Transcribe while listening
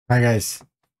Hi guys,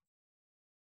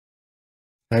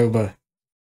 Uber.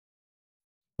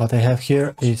 What I have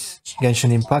here is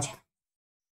Genshin Impact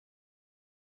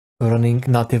running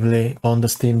natively on the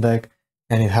Steam Deck,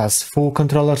 and it has full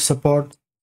controller support.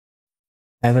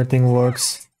 Everything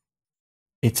works.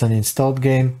 It's an installed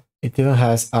game. It even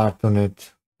has art on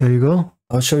it. There you go.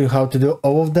 I'll show you how to do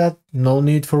all of that. No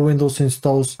need for Windows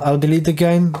installs. I'll delete the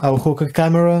game. I'll hook a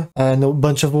camera and a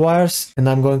bunch of wires, and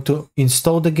I'm going to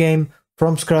install the game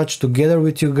from scratch together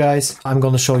with you guys. I'm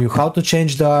going to show you how to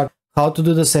change the art, how to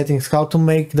do the settings, how to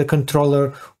make the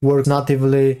controller work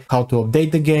natively, how to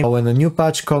update the game when a new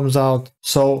patch comes out.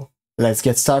 So let's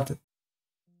get started.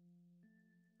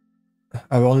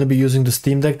 I will only be using the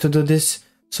Steam Deck to do this,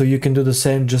 so you can do the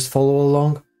same, just follow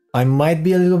along. I might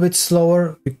be a little bit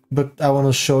slower, but I want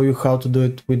to show you how to do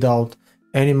it without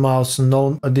any mouse,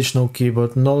 no additional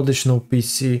keyboard, no additional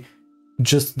PC,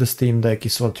 just the Steam Deck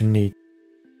is what you need.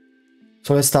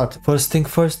 So let's start. First thing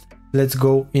first, let's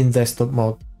go in desktop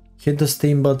mode. Hit the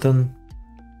Steam button,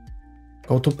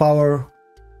 go to power,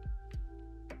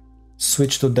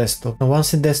 switch to desktop. Now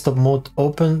once in desktop mode,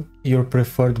 open your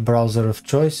preferred browser of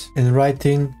choice and write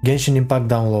in Genshin Impact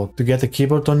download. To get a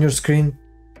keyboard on your screen,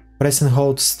 press and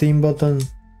hold Steam button,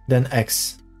 then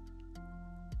X.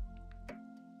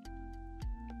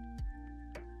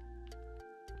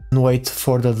 And wait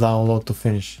for the download to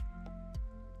finish.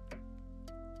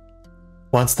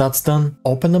 Once that's done,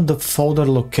 open up the folder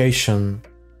location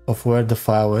of where the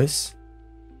file is.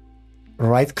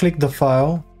 Right click the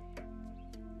file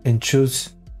and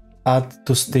choose Add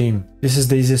to Steam. This is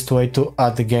the easiest way to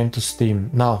add the game to Steam.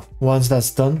 Now, once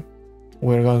that's done,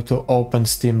 we're going to open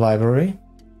Steam library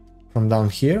from down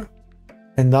here.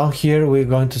 And down here, we're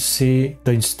going to see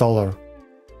the installer.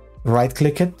 Right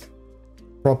click it,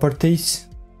 Properties.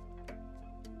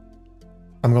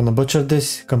 I'm gonna butcher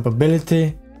this,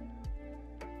 Compatibility.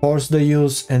 Force the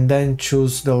use and then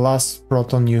choose the last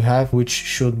proton you have, which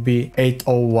should be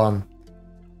 801.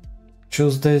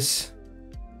 Choose this,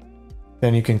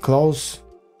 then you can close,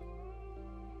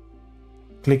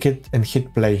 click it and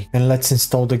hit play. And let's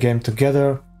install the game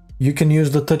together. You can use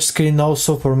the touchscreen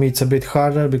also. For me it's a bit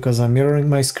harder because I'm mirroring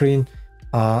my screen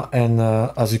and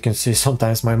as you can see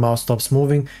sometimes my mouse stops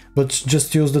moving, but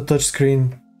just use the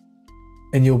touchscreen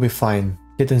and you'll be fine.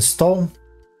 Hit install.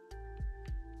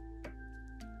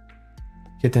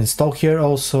 Hit install here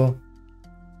also.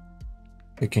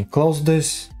 You can close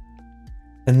this.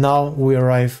 And now we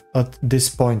arrive at this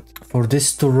point. For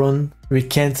this to run, we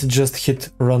can't just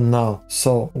hit run now.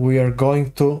 So we are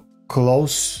going to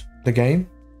close the game.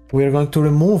 We are going to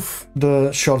remove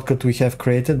the shortcut we have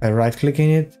created by right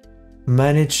clicking it.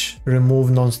 Manage,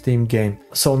 remove non-Steam game.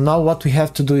 So now what we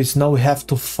have to do is now we have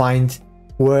to find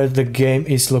where the game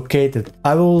is located.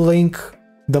 I will link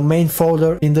the main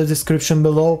folder in the description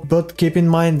below, but keep in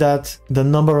mind that the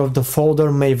number of the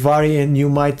folder may vary and you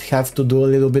might have to do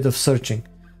a little bit of searching.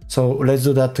 So let's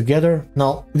do that together.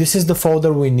 Now, this is the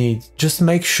folder we need. Just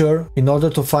make sure in order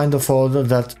to find the folder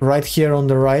that right here on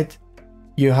the right,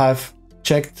 you have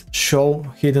checked show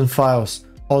hidden files.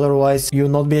 Otherwise, you'll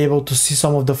not be able to see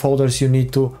some of the folders you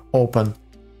need to open.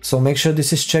 So make sure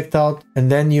this is checked out,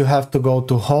 and then you have to go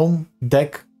to home,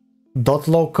 deck,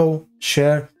 .local,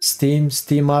 share, Steam,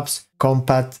 steamapps,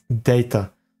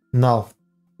 compatdata. Now,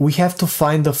 we have to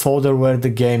find the folder where the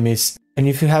game is. And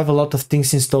if you have a lot of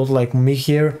things installed like me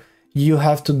here, you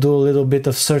have to do a little bit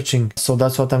of searching. So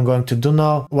that's what I'm going to do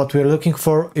now. What we're looking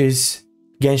for is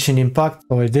Genshin Impact.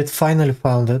 So I did finally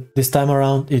found it. This time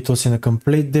around, it was in a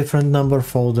complete different number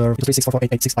folder.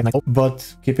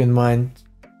 But keep in mind,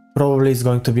 probably it's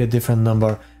going to be a different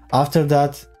number. After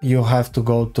that, you have to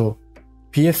go to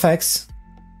PFX,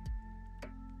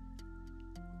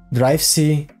 Drive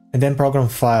C, and then Program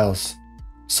Files.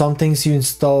 Some things you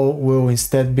install will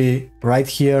instead be right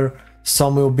here.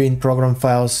 Some will be in Program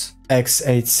Files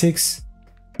x86.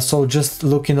 So just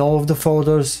look in all of the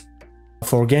folders.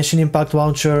 For Genshin Impact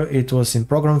Launcher, it was in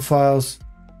Program Files,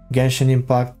 Genshin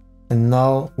Impact, and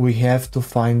now we have to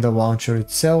find the launcher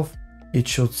itself. It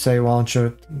should say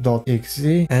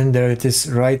launcher.exe, and there it is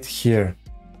right here.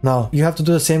 Now, you have to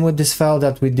do the same with this file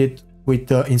that we did with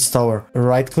the installer.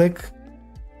 Right click,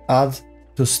 add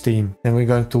to Steam. And we're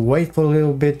going to wait for a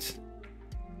little bit.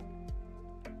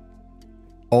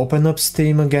 Open up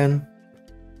Steam again.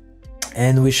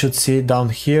 And we should see down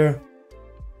here,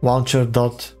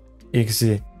 launcher.exe.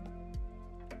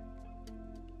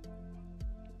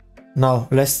 Now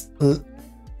let's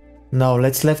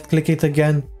left click it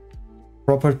again.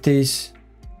 Properties,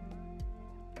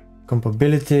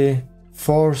 compatibility,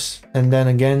 force, and then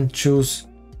again choose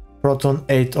Proton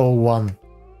 801.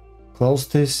 Close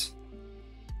this.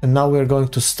 And now we're going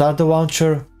to start the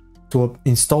launcher to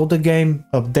install the game,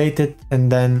 update it,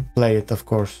 and then play it, of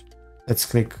course. Let's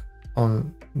click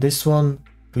on this one,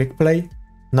 click play.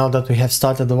 Now that we have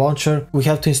started the launcher, we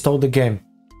have to install the game.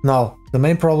 Now, the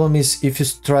main problem is if you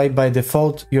try by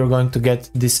default, you're going to get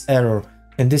this error.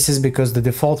 And this is because the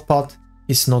default path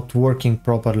is not working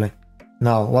properly.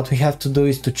 Now, what we have to do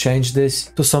is to change this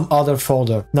to some other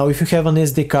folder. Now, if you have an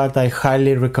SD card, I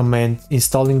highly recommend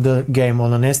installing the game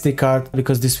on an SD card,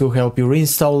 because this will help you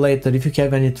reinstall later if you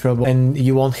have any trouble, and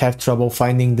you won't have trouble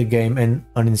finding the game and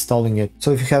uninstalling it.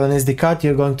 So if you have an SD card,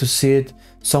 you're going to see it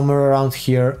somewhere around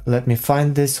here. Let me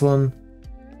find this one.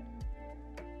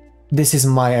 This is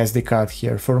my SD card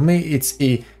here. For me, it's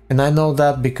E, and I know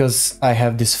that because I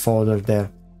have this folder there.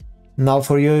 Now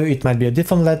for you it might be a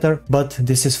different letter, but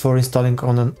this is for installing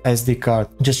on an SD card.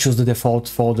 Just choose the default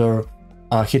folder,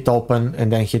 hit open,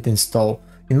 and then hit install.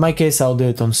 In my case I'll do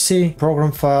it on C,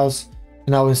 program files,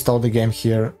 and I'll install the game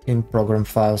here in program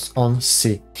files on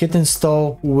C. Hit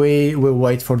install, we will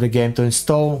wait for the game to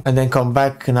install, and then come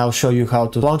back and I'll show you how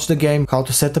to launch the game, how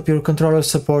to set up your controller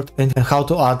support, and how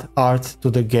to add art to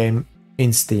the game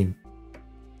in Steam.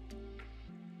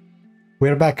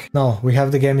 We're back. Now we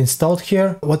have the game installed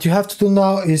here. What you have to do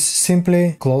now is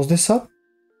simply close this up,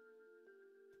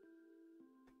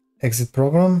 exit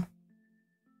program,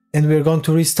 and we're going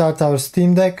to restart our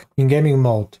Steam Deck in gaming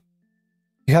mode.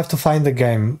 You have to find the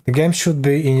game. The game should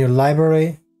be in your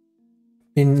library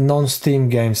in non-Steam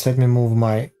games. Let me move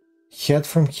my head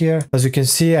from here. As you can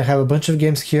see, I have a bunch of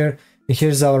games here, and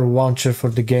here's our launcher for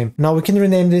the game. Now we can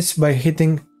rename this by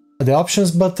hitting the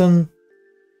options button,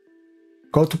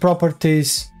 go to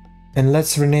properties, and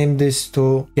let's rename this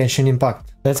to Genshin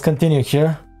Impact. Let's continue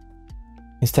here.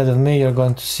 Instead of me, you're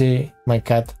going to see my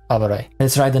cat Avarai.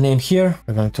 Let's write the name here.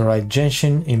 We're going to write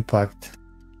Genshin Impact.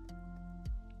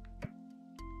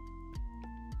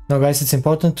 Now guys, it's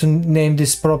important to name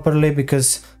this properly,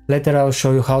 because later I'll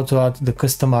show you how to add the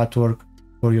custom artwork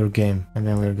for your game. And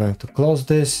then we're going to close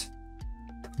this,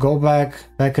 go back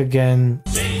again.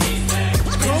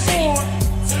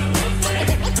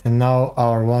 And now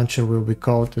our launcher will be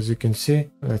called, as you can see,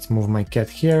 let's move my cat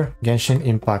here, Genshin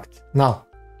Impact. Now,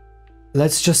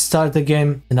 let's just start the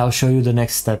game and I'll show you the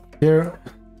next step. Here,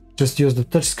 just use the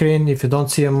touchscreen. If you don't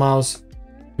see a mouse,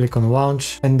 click on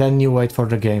launch, and then you wait for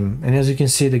the game. And as you can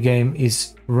see, the game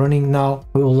is running now.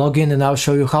 We will log in and I'll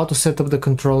show you how to set up the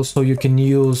controls so you can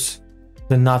use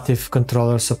the native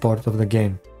controller support of the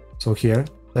game. So here,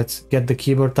 let's get the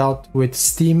keyboard out with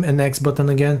Steam and X button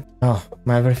again. Oh,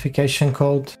 my verification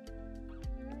code.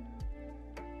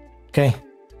 Okay,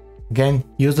 again,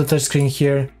 use the touchscreen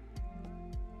here.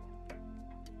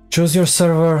 Choose your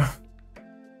server.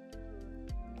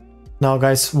 Now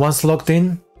guys, once logged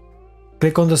in,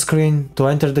 click on the screen to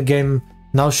enter the game.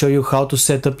 Now show you how to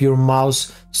set up your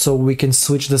mouse so we can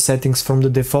switch the settings from the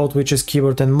default, which is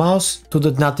keyboard and mouse, to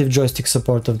the native joystick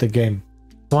support of the game.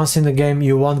 Once in the game,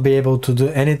 you won't be able to do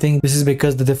anything. This is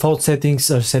because the default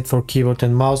settings are set for keyboard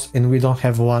and mouse, and we don't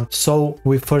have one. So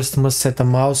we first must set a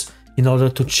mouse in order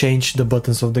to change the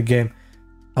buttons of the game.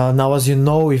 Now, as you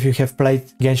know, if you have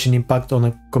played Genshin Impact on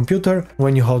a computer,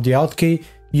 when you hold the Alt key,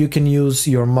 you can use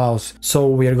your mouse. So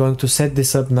we are going to set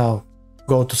this up now.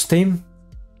 Go to Steam,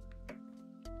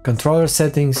 controller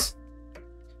settings.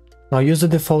 Now use the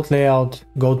default layout,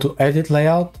 go to edit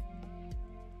layout,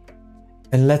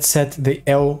 and let's set the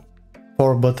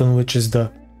L4 button, which is the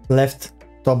left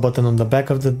top button on the back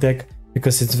of the deck,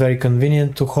 because it's very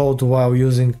convenient to hold while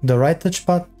using the right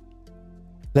touchpad.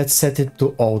 Let's set it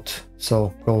to Alt.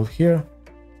 So go here,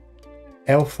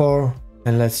 L4,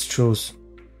 and let's choose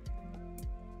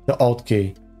the Alt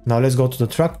key. Now let's go to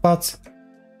the trackpads,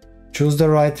 choose the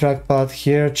right trackpad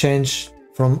here, change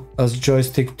from as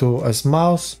joystick to as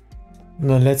mouse.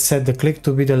 Now let's set the click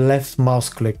to be the left mouse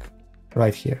click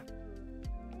right here.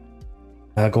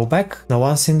 Go back. Now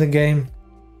once in the game,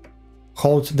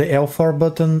 hold the L4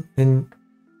 button, and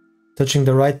touching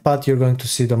the right pad you're going to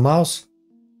see the mouse.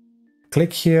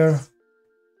 Click here,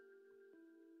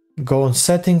 go on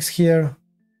settings here,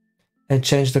 and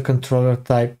change the controller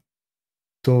type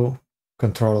to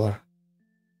controller.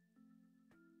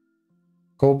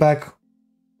 Go back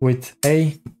with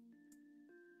A.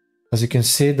 As you can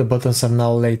see, the buttons are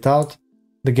now laid out.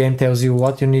 The game tells you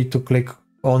what you need to click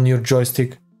on your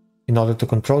joystick in order to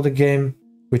control the game,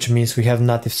 which means we have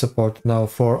native support now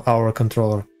for our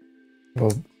controller.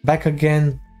 Go back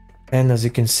again, and as you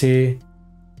can see,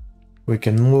 we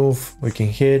can move, we can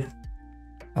hit,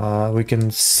 we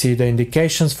can see the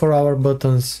indications for our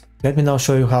buttons. Let me now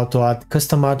show you how to add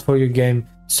custom art for your game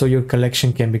so your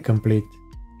collection can be complete.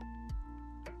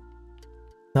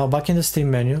 Now back in the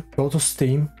Steam menu, go to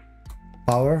Steam,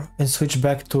 Power, and switch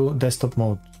back to desktop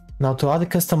mode. Now to add a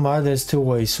custom art, there's two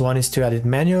ways. One is to add it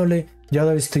manually, the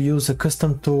other is to use a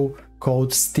custom tool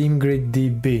called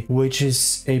SteamGridDB, which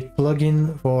is a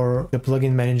plugin for the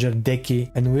plugin manager Decky,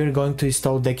 and we're going to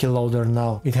install Decky Loader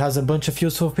now. It has a bunch of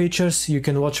useful features. You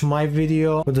can watch my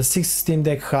video for the 6 Steam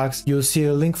Deck hacks. You'll see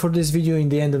a link for this video in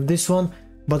the end of this one,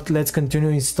 but let's continue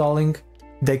installing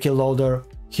Decky Loader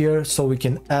here so we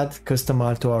can add custom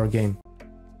art to our game.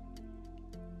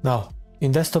 Now,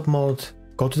 in desktop mode,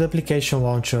 go to the application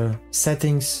launcher,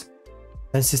 settings,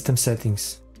 and system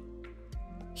settings.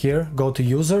 Here, go to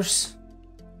users,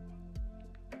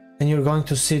 and you're going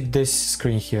to see this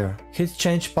screen here. Hit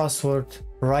change password,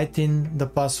 write in the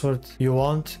password you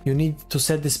want. You need to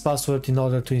set this password in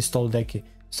order to install Decky.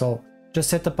 So just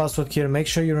set the password here, make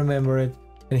sure you remember it,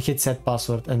 and hit set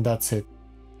password, and that's it.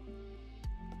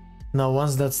 Now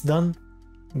once that's done,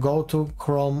 go to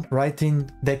Chrome, write in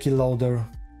Decky Loader.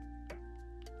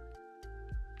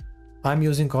 I'm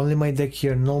using only my deck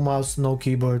here, no mouse, no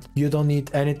keyboard. You don't need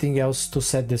anything else to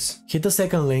set this. Hit the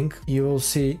second link, you will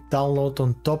see download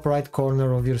on top right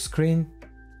corner of your screen.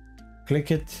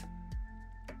 Click it,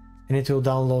 and it will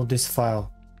download this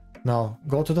file. Now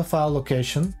go to the file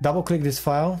location, double click this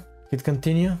file, hit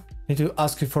continue. It will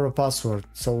ask you for a password.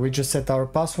 So we just set our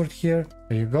password here,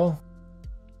 there you go.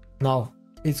 Now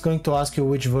it's going to ask you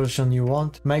which version you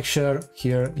want. Make sure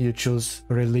here you choose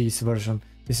release version.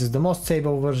 This is the most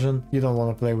stable version, you don't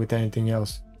want to play with anything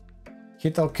else.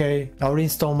 Hit OK, I'll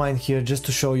reinstall mine here just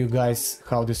to show you guys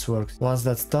how this works. Once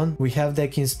that's done, we have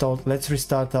Deck installed. Let's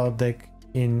restart our deck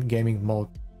in gaming mode.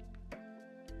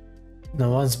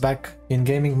 Now once back in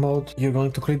gaming mode, you're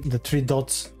going to click the 3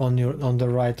 dots on the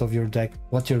right of your deck.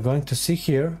 What you're going to see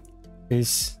here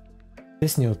is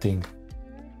this new thing.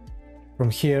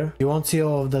 From here, you won't see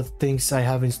all of the things I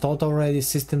have installed already,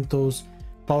 system tools,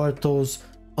 power tools.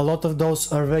 A lot of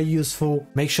those are very useful.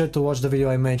 Make sure to watch the video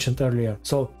I mentioned earlier.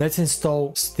 So let's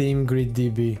install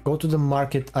SteamGridDB. Go to the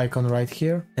market icon right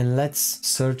here and let's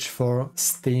search for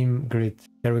SteamGrid.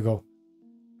 There we go.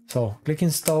 So click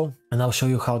install and I'll show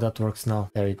you how that works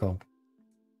now. There you go.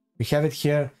 We have it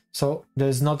here. So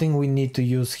there's nothing we need to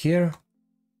use here.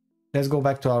 Let's go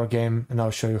back to our game and I'll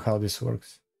show you how this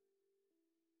works.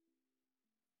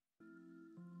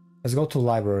 Let's go to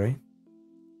library.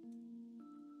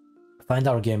 Find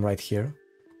our game right here.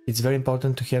 It's very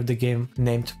important to have the game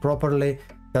named properly.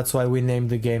 That's why we named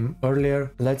the game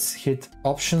earlier. Let's hit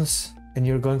options and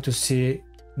you're going to see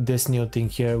this new thing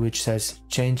here which says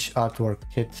change artwork.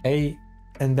 Hit A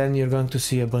and then you're going to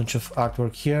see a bunch of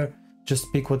artwork here.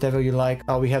 Just pick whatever you like.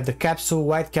 We have the capsule,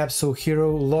 white capsule,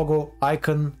 hero, logo,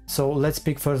 icon. So let's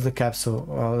pick first the capsule.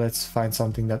 Let's find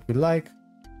something that we like.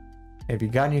 Maybe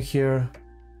GAN here.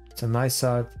 It's a nice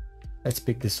art. Let's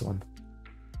pick this one.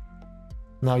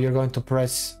 Now you're going to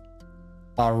press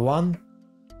R1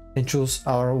 and choose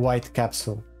our white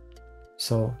capsule.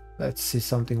 So let's see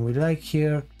something we like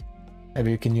here. Maybe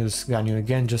you can use GAN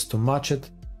again just to match it.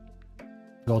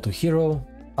 Go to hero,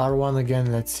 R1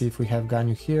 again. Let's see if we have GAN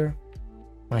here.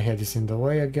 My head is in the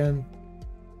way again.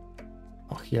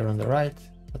 Oh, here on the right.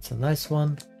 That's a nice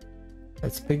one.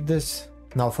 Let's pick this.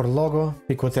 Now for logo,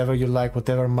 pick whatever you like,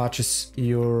 whatever matches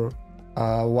your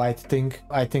white thing.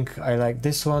 I think I like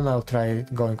this one. I'll try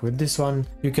going with this one.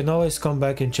 You can always come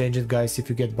back and change it, guys, if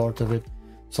you get bored of it.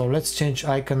 So let's change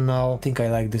icon now. I think I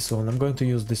like this one. I'm going to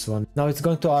use this one. Now it's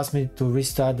going to ask me to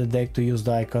restart the deck to use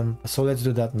the icon. So let's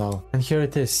do that now. And here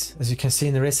it is. As you can see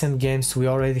in recent games, we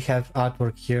already have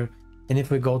artwork here. And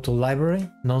if we go to library,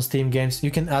 non-Steam games,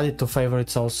 you can add it to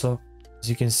favorites also. As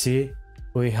you can see,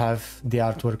 we have the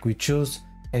artwork we choose.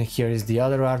 And here is the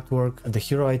other artwork, the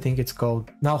hero I think it's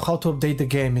called. Now how to update the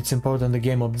game. It's important the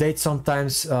game updates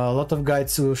sometimes. A lot of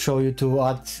guides will show you to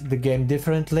add the game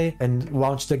differently and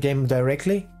launch the game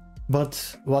directly.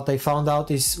 But what I found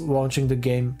out is launching the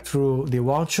game through the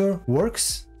launcher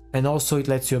works, and also it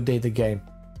lets you update the game.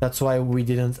 That's why we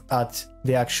didn't add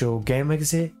the actual game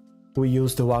exe, we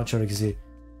used the launcher exe.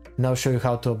 And I'll show you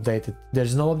how to update it.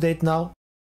 There's no update now.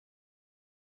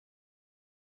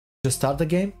 Just start the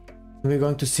game. We're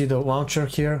going to see the launcher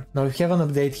here. Now if you have an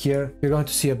update here, you're going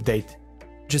to see update.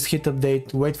 Just hit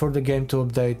update, wait for the game to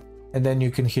update, and then you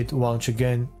can hit launch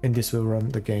again and this will run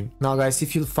the game. Now guys,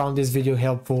 if you found this video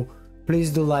helpful,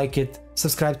 please do like it,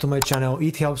 subscribe to my channel,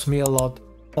 it helps me a lot.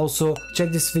 Also,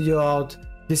 check this video out.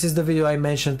 This is the video I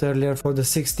mentioned earlier for the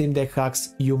 6 Steam Deck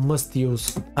hacks you must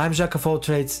use. I'm Jack of all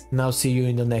trades, now see you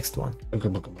in the next one.